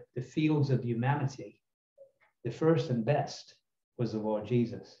among the fields of humanity, the first and best was the Lord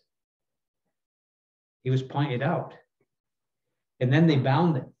Jesus. He was pointed out. And then they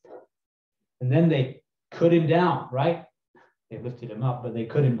bound him. And then they cut him down, right? They lifted him up, but they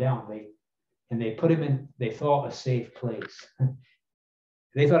cut him down. They put him in, they thought, a safe place.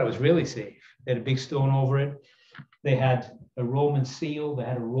 They thought it was really safe. They had a big stone over it. They had a Roman seal. They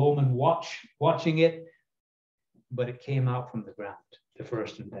had a Roman watching it. But it came out from the ground, the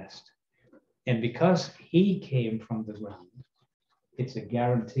first and best. And because he came from the ground, it's a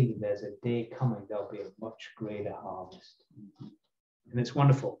guarantee there's a day coming, there'll be a much greater harvest. And it's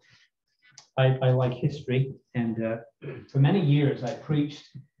wonderful. I like history. And for many years, I preached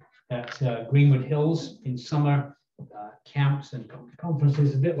at Greenwood Hills in summer camps and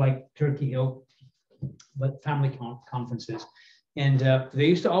conferences, a bit like Turkey Hill, but family conferences. And they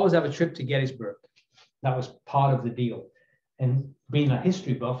used to always have a trip to Gettysburg. That was part of the deal. And being a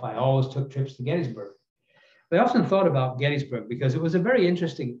history buff, I always took trips to Gettysburg. I often thought about Gettysburg because it was a very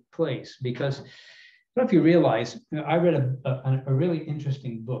interesting place. Because I don't know if you realize, I read a really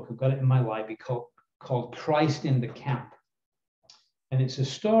interesting book. I've got it in my library called Christ in the Camp. And it's a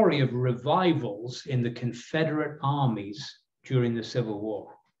story of revivals in the Confederate armies during the Civil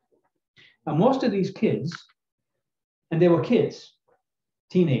War. And most of these kids, and they were kids,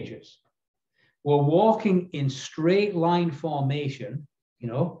 teenagers, were walking in straight line formation,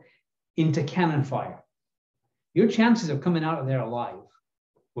 into cannon fire. Your chances of coming out of there alive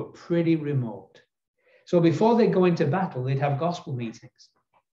were pretty remote. So before they go into battle, they'd have gospel meetings.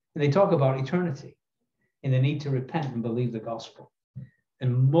 And they talk about eternity and the need to repent and believe the gospel.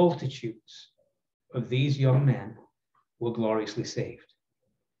 And multitudes of these young men were gloriously saved.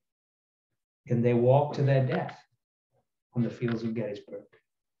 And they walked to their death on the fields of Gettysburg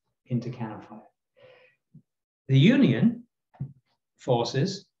into cannon fire. The Union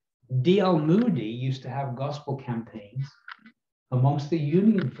forces, D.L. Moody used to have gospel campaigns amongst the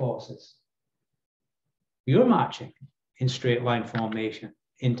Union forces. You're marching in straight line formation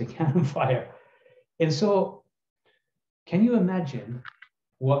into cannon fire. And so, can you imagine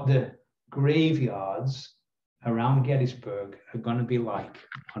what the graveyards around Gettysburg are going to be like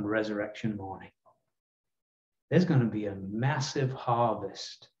on resurrection morning? There's going to be a massive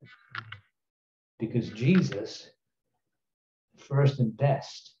harvest because Jesus, first and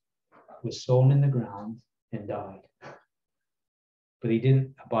best, was sown in the ground and died. But he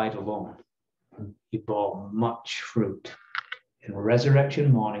didn't abide alone. He bore much fruit. In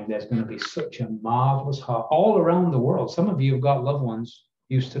resurrection morning, there's going to be such a marvelous harvest all around the world. Some of you have got loved ones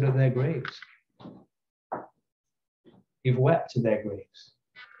who stood at their graves. You've wept to their graves.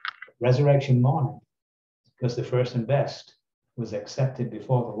 Resurrection morning, because the first and best was accepted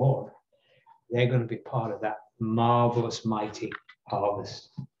before the Lord, they're going to be part of that marvelous, mighty harvest.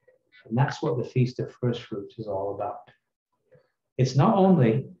 And that's what the Feast of First Fruits is all about. It's not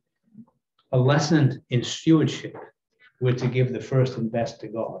only a lesson in stewardship, we're to give the first and best to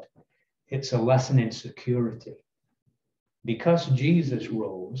God. It's a lesson in security. Because Jesus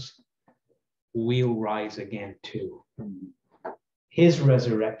rose, we'll rise again too. His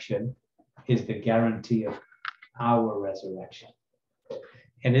resurrection is the guarantee of our resurrection.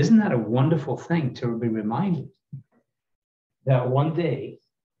 And isn't that a wonderful thing to be reminded that one day,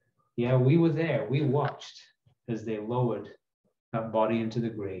 we were there, we watched as they lowered that body into the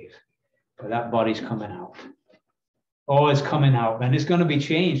grave, but that body's coming out. Oh, it's coming out, and it's going to be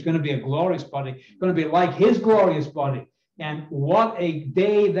changed. It's going to be a glorious body. It's going to be like his glorious body. And what a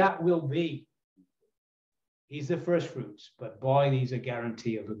day that will be. He's the first fruits, but boy, he's a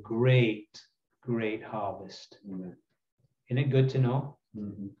guarantee of a great, great harvest. Amen. Isn't it good to know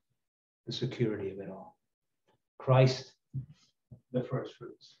the security of it all? Christ, the first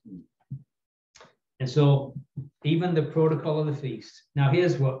fruits. And so even the protocol of the feast. Now,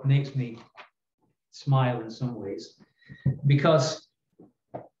 here's what makes me smile in some ways. Because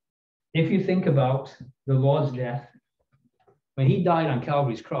if you think about the Lord's death, when he died on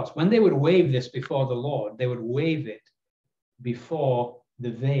Calvary's cross, when they would wave this before the Lord, they would wave it before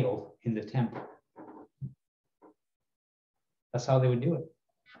the veil in the temple. That's how they would do it.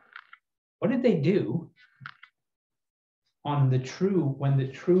 What did they do on when the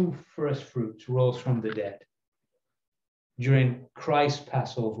true first fruits rose from the dead during Christ's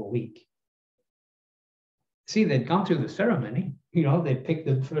Passover week? See, they'd gone through the ceremony. You know, they picked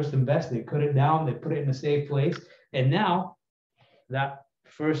the first and best, they cut it down, they put it in a safe place. And now, that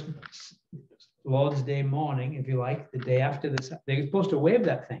first Lord's Day morning, if you like, the day after this, they're supposed to wave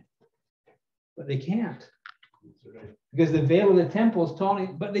that thing. But they can't. Because the veil of the temple is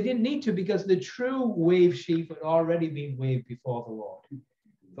torn, but they didn't need to because the true wave sheaf had already been waved before the Lord.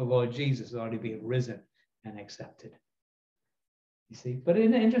 The Lord Jesus had already been risen and accepted. You see, but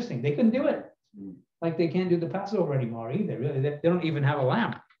isn't it interesting? They couldn't do it. Like they can't do the Passover anymore either. Really, they don't even have a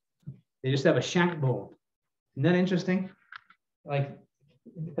lamb. They just have a shank bone. Isn't that interesting? Like,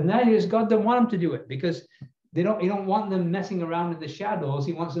 and that is God doesn't want them to do it because he don't want them messing around in the shadows.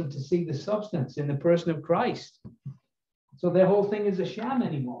 He wants them to see the substance in the person of Christ. So their whole thing is a sham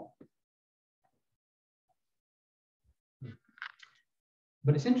anymore.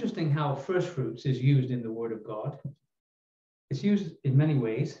 But it's interesting how first fruits is used in the Word of God. It's used in many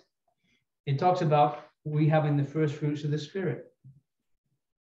ways. It talks about we having the first fruits of the Spirit,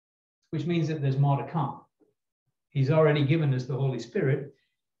 which means that there's more to come. He's already given us the Holy Spirit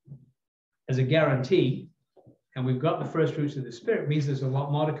as a guarantee, and we've got the first fruits of the Spirit. It means there's a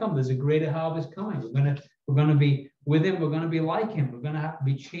lot more to come. There's a greater harvest coming. We're going to be with him. We're going to be like him. We're going to have to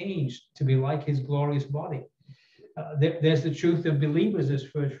be changed to be like his glorious body. There's the truth of believers as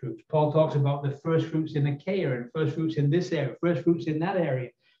first fruits. Paul talks about the first fruits in Achaia and first fruits in this area, first fruits in that area.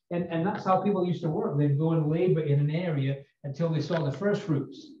 And that's how people used to work. They'd go and labor in an area until they saw the first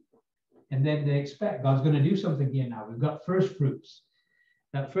fruits. And then they expect God's going to do something here now. We've got first fruits.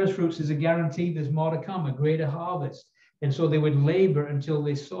 That first fruits is a guarantee there's more to come, a greater harvest. And so they would labor until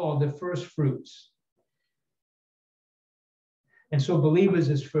they saw the first fruits. And so believers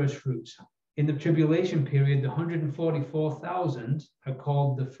as first fruits. In the tribulation period, the 144,000 are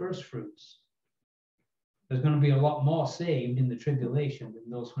called the first fruits. There's going to be a lot more saved in the tribulation than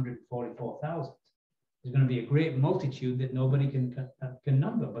those 144,000. There's going to be a great multitude that nobody can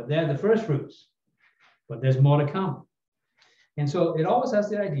number, but they're the first fruits. But there's more to come. And so it always has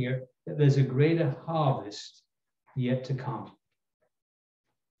the idea that there's a greater harvest yet to come.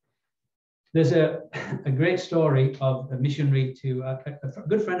 There's a great story of a missionary to a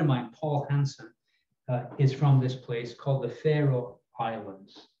good friend of mine, Paul Hansen, is from this place called the Faroe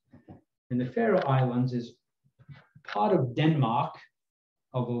Islands. And the Faroe Islands is part of Denmark,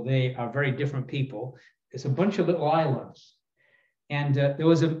 although they are very different people. It's a bunch of little islands. And there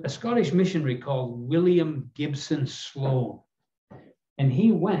was a Scottish missionary called William Gibson Sloane. And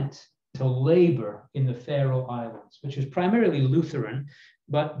he went to labor in the Faroe Islands, which is primarily Lutheran,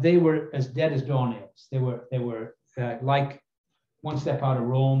 but they were as dead as doornails. They were like one step out of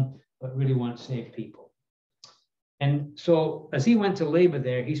Rome, but really weren't saved people. And so as he went to labor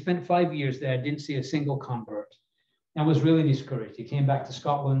there, he spent 5 years there, didn't see a single convert, and was really discouraged. He came back to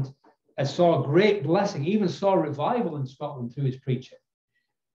Scotland and saw a great blessing, even saw revival in Scotland through his preaching.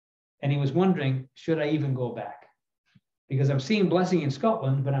 And he was wondering, should I even go back? Because I'm seeing blessing in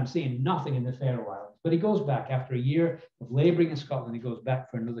Scotland, but I'm seeing nothing in the Faroe Islands. But he goes back after a year of laboring in Scotland. He goes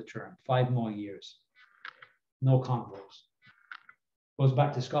back for another term, 5 more years. No converts. Goes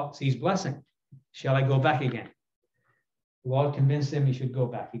back to Scotland, sees blessing. Shall I go back again? The Lord convinced him he should go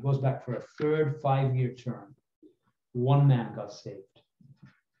back. He goes back for a third 5-year term. 1 man got saved.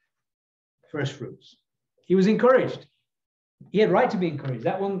 First fruits. He was encouraged. He had right to be encouraged.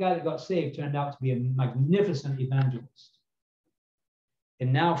 That one guy that got saved turned out to be a magnificent evangelist.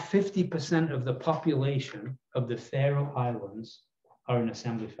 And now 50% of the population of the Faroe Islands are in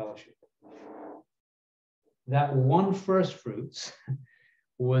Assembly Fellowship. That one first fruits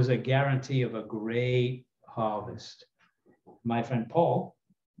was a guarantee of a great harvest. My friend Paul,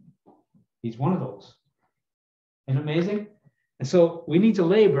 he's one of those. Isn't it amazing? And so we need to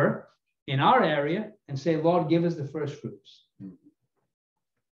labor in our area and say, Lord, give us the first fruits.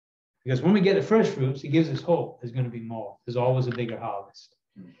 Because when we get the first fruits, it gives us hope. There's going to be more. There's always a bigger harvest.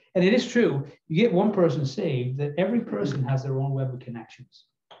 And it is true. You get one person saved, that every person has their own web of connections.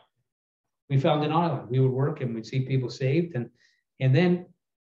 We found in Ireland, we would work and we'd see people saved. And then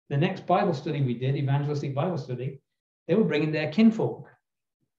the next Bible study we did, evangelistic Bible study, they were bringing their kinfolk.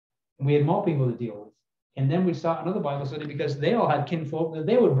 And we had more people to deal with. And then we'd start another Bible study because they all had kinfolk that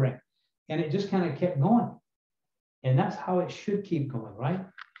they would bring. And it just kind of kept going. And that's how it should keep going, right?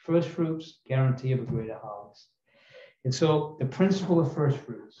 First fruits, guarantee of a greater harvest. And so the principle of first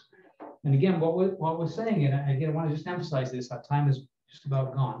fruits. And again, what we're saying, and again, I want to just emphasize this, our time is just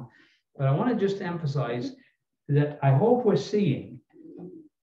about gone, but I want to just emphasize that I hope we're seeing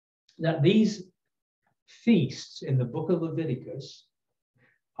that these feasts in the book of Leviticus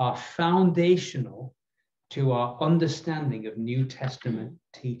are foundational to our understanding of New Testament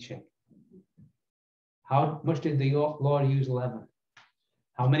teaching. How much did the Lord use leaven?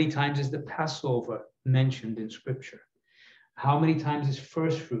 How many times is the Passover mentioned in Scripture? How many times is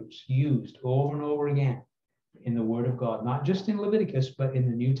first fruits used over and over again in the Word of God? Not just in Leviticus, but in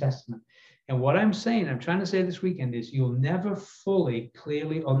the New Testament. And what I'm saying, I'm trying to say this weekend, is you'll never fully,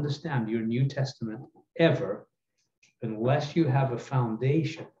 clearly understand your New Testament ever unless you have a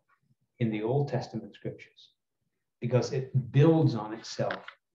foundation in the Old Testament Scriptures, because it builds on itself.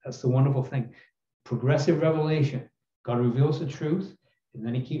 That's the wonderful thing. Progressive revelation. God reveals the truth, and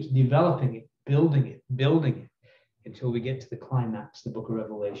then he keeps developing it, building it, until we get to the climax, the book of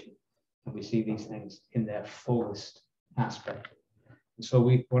Revelation. And we see these things in their fullest aspect. And so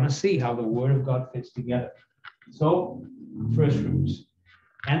we want to see how the Word of God fits together. So, first fruits.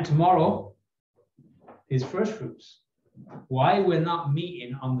 And tomorrow is first fruits. Why we're not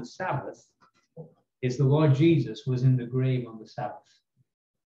meeting on the Sabbath is the Lord Jesus was in the grave on the Sabbath,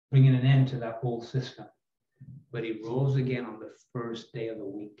 bringing an end to that whole system. But he rose again on the first day of the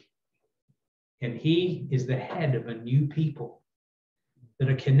week. And he is the head of a new people that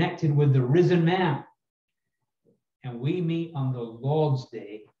are connected with the risen man. And we meet on the Lord's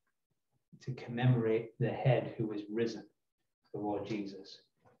Day to commemorate the head who is risen, the Lord Jesus.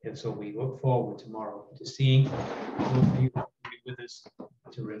 And so we look forward tomorrow to seeing those of you who will be with us,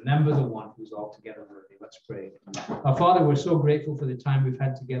 to remember the one who's altogether worthy. Let's pray. Our Father, we're so grateful for the time we've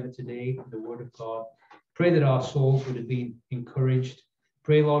had together today, the Word of God. Pray that our souls would have been encouraged.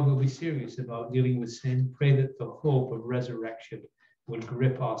 Pray, Lord, we'll be serious about dealing with sin. Pray that the hope of resurrection would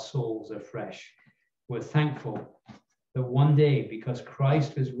grip our souls afresh. We're thankful that one day, because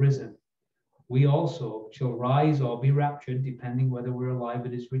Christ has risen, we also shall rise or be raptured, depending whether we're alive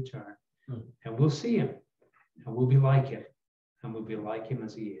at his return. And we'll see him, and we'll be like him, and we'll be like him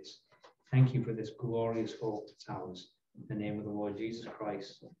as he is. Thank you for this glorious hope that's ours. In the name of the Lord Jesus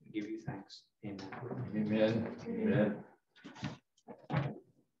Christ, we give you thanks. Amen. Amen. Amen.